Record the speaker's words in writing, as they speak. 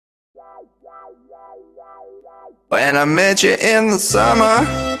When I met you in the summer,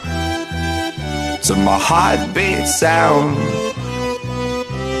 to my heartbeat sound,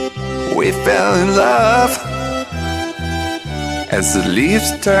 we fell in love as the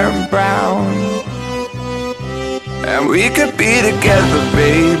leaves turn brown. And we could be together,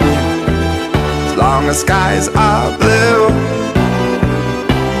 baby, as long as skies are blue.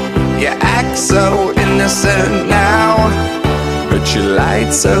 You act so innocent now, but you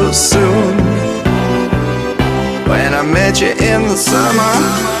lied so soon. When I met you in the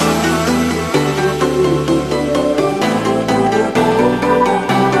summer,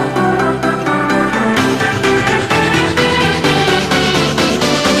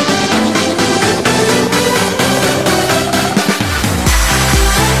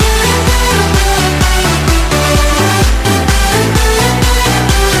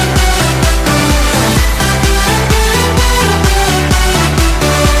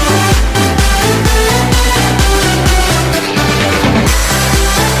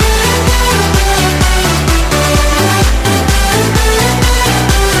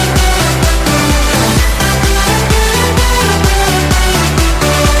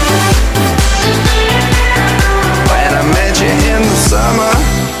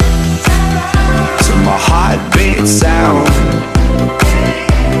 sound,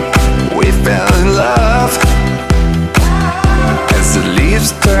 we fell in love as the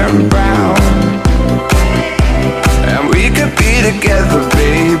leaves turn brown. And we could be together,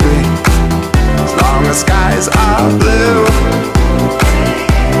 baby, as long as skies are blue.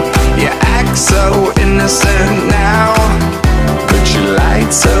 You act so innocent now, but you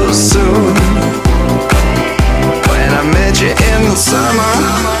lied so soon. When I met you in the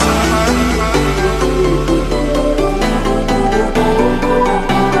summer,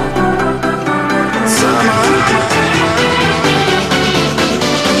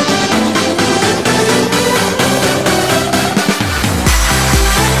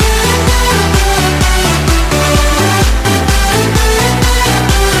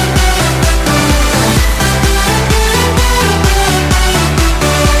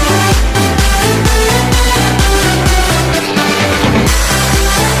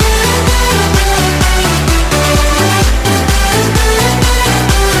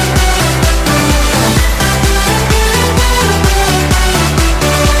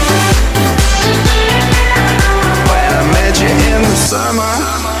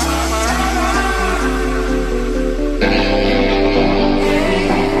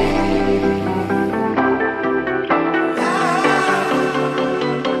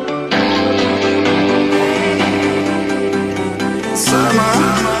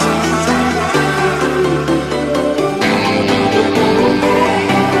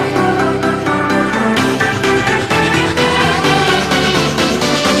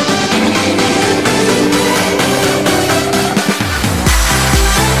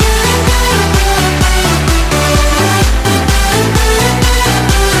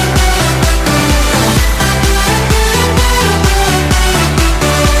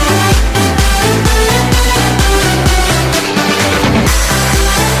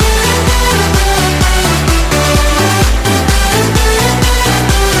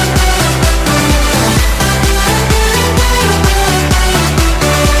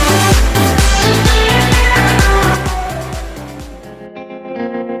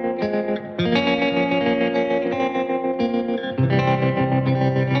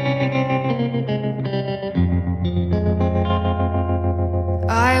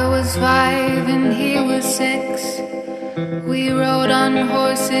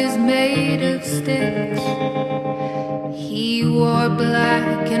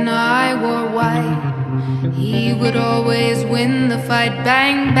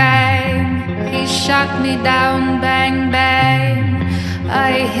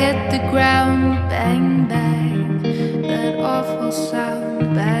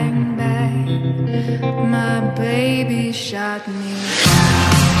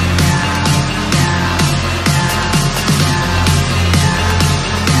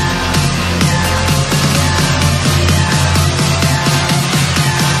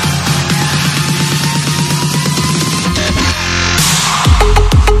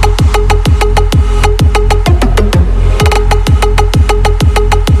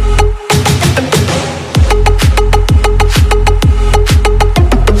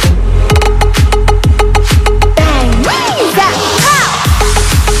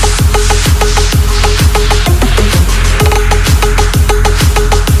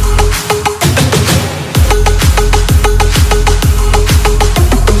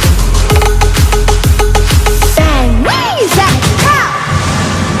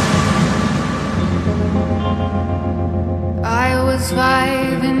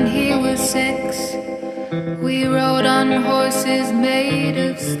 5 and he was 6. We rode on horses made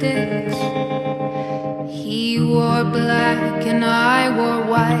of sticks. He wore black and I wore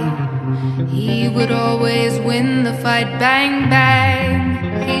white. He would always win the fight. Bang,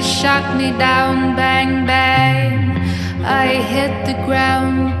 bang, he shot me down. Bang, bang, I hit the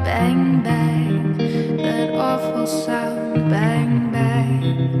ground. Bang, bang, that awful sound. Bang,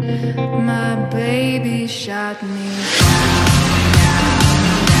 bang, my baby shot me down.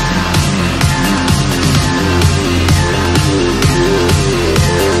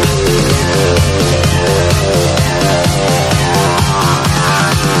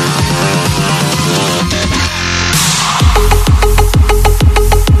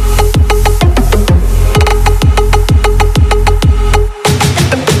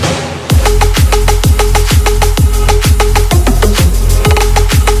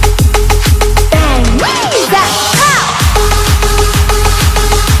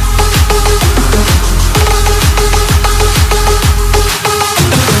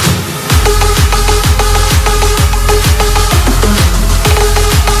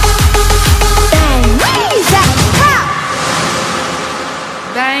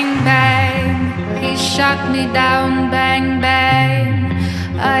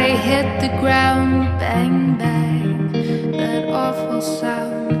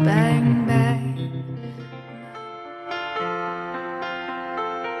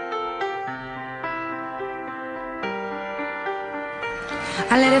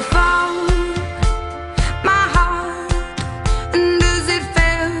 I let it fall.